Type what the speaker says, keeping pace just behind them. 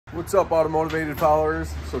What's up, Automotivated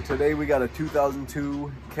followers? So today we got a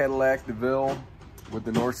 2002 Cadillac DeVille with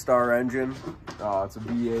the North Star engine. It's a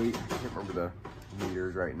V8. I can't remember the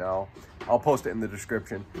meters right now. I'll post it in the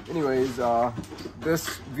description. Anyways,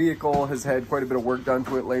 this vehicle has had quite a bit of work done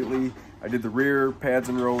to it lately. I did the rear pads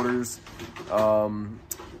and rotors,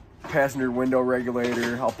 passenger window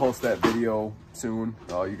regulator. I'll post that video soon.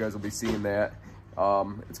 You guys will be seeing that.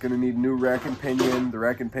 It's going to need a new rack and pinion. The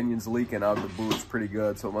rack and pinion's leaking out of the boots pretty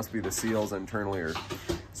good, so it must be the seals internally are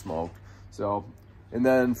smoked. So, and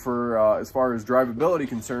then for as far as drivability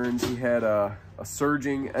concerns, he had a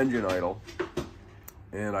surging engine idle,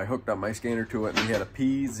 and I hooked up my scanner to it, and he had a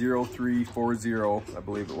P0340, I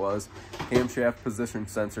believe it was, camshaft position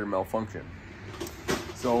sensor malfunction.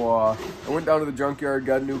 So I went down to the junkyard,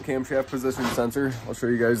 got a new camshaft position sensor. I'll show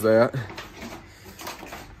you guys that.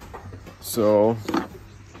 So,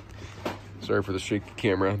 sorry for the shaky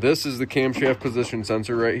camera. This is the camshaft position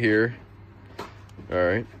sensor right here. All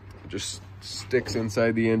right, it just sticks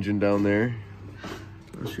inside the engine down there.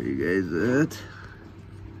 I'll show you guys that.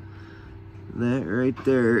 That right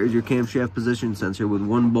there is your camshaft position sensor with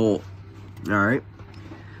one bolt. All right,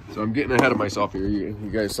 so I'm getting ahead of myself here. You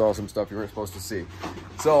guys saw some stuff you weren't supposed to see.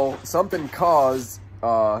 So something caused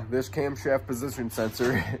this camshaft position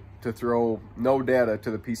sensor to throw no data to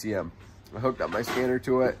the PCM. I hooked up my scanner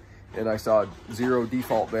to it and I saw 0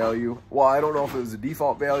 default value. Well, I don't know if it was a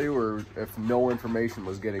default value or if no information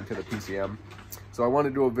was getting to the PCM. So I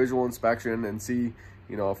wanted to do a visual inspection and see,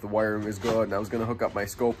 you know, if the wiring is good. And I was going to hook up my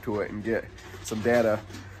scope to it and get some data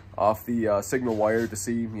off the signal wire to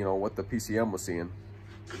see, you know, what the PCM was seeing.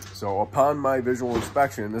 So upon my visual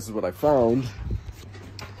inspection, this is what I found.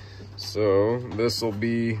 So this will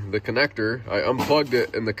be the connector. I unplugged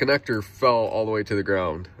it and the connector fell all the way to the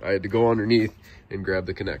ground. I had to go underneath and grab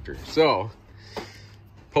the connector. So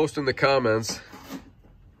post in the comments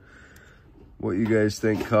what you guys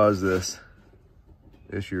think caused this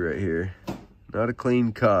issue right here. Not a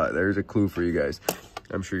clean cut. There's a clue for you guys.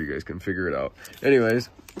 I'm sure you guys can figure it out. Anyways,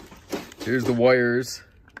 here's the wires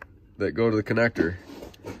that go to the connector.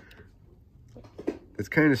 It's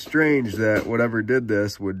kind of strange that whatever did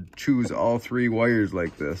this would choose all 3 wires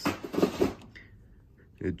like this.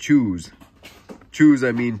 It choose,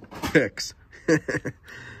 I mean picks.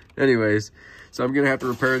 Anyways, so I'm gonna have to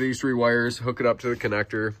repair these 3 wires, hook it up to the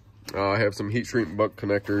connector. I have some heat shrink buck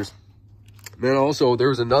connectors. And then also there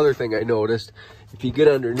was another thing I noticed. If you get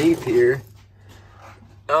underneath here,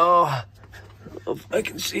 oh, I don't know if I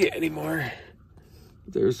can see it anymore.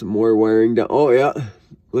 There's some more wiring down. Oh yeah,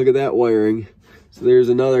 look at that wiring. So there's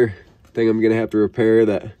another thing I'm gonna have to repair,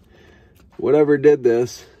 that whatever did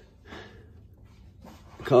this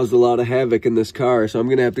caused a lot of havoc in this car. So I'm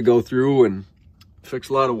gonna have to go through and fix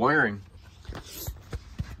a lot of wiring.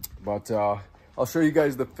 But I'll show you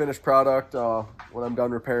guys the finished product when I'm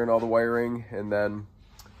done repairing all the wiring. And then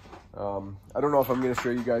I don't know if I'm gonna show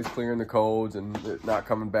you guys clearing the codes and it not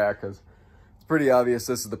coming back, because it's pretty obvious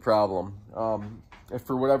this is the problem. If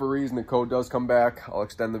for whatever reason the code does come back, I'll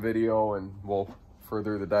extend the video and we'll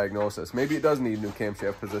further the diagnosis. Maybe it does need a new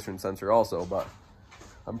camshaft position sensor also, but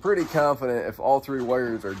I'm pretty confident if all 3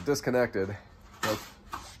 wires are disconnected, that,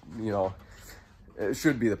 you know, it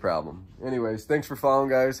should be the problem. Anyways, thanks for following,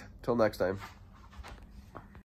 guys. Till next time.